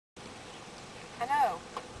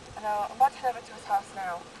I know, I'm about to head over to his house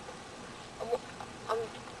now.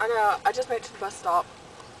 I know, I just made it to the bus stop.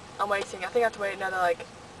 I'm waiting. I think I have to wait another like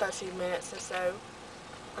 30 minutes or so.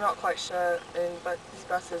 I'm not quite sure, but these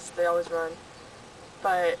buses, they always run.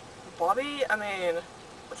 But Bobby, I mean,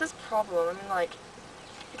 what's his problem? I mean, like,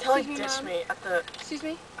 he totally ditched me at the... Excuse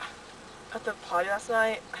me? At the party last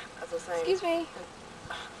night, as I was saying. Excuse me?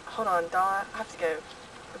 Hold on, Donna, I have to go.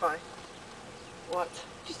 Goodbye. What? Do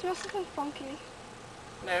you smell something funky?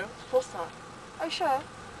 No, of course not. Oh, sure.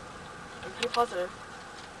 I'm pretty positive.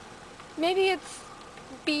 Maybe it's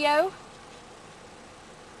Deo?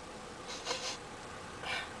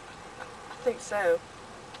 I think so.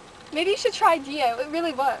 Maybe you should try Deo. It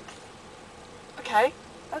really works. Okay.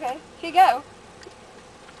 Okay, here you go.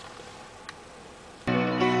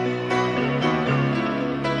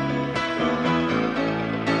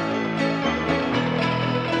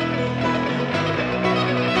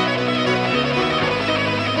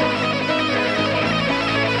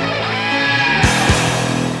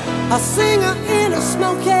 A singer in a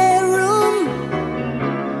smoky room,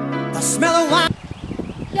 a smell of wine.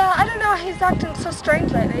 Yeah, I don't know, he's acting so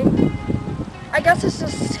strange lately. I guess it's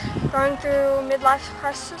just going through midlife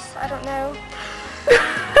crisis, I don't know.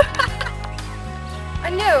 I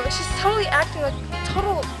know, she's totally acting like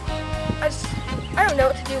total, I don't know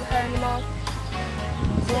what to do with her anymore.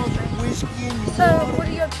 So, what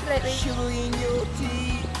are you up to lately?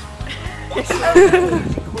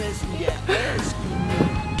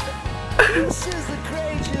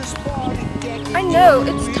 I know,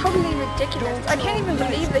 it's totally ridiculous. I can't even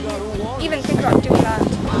believe that you even think about doing that.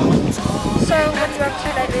 So, what are you up to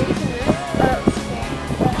lately?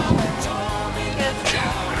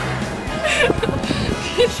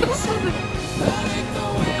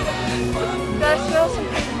 Do I smell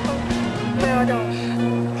something? No, I don't.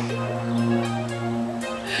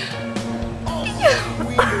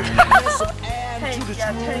 Hey,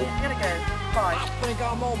 yeah, Tony, I gotta go. Bye. I think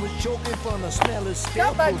I'm almost choking from the smell of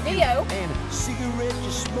Not by Deo. and a cigarette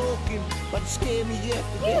you're smoking, but it scared me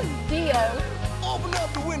yesterday. Deo. Open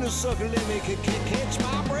up the window, sucker, let me catch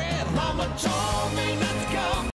my breath. Mama told me not to go.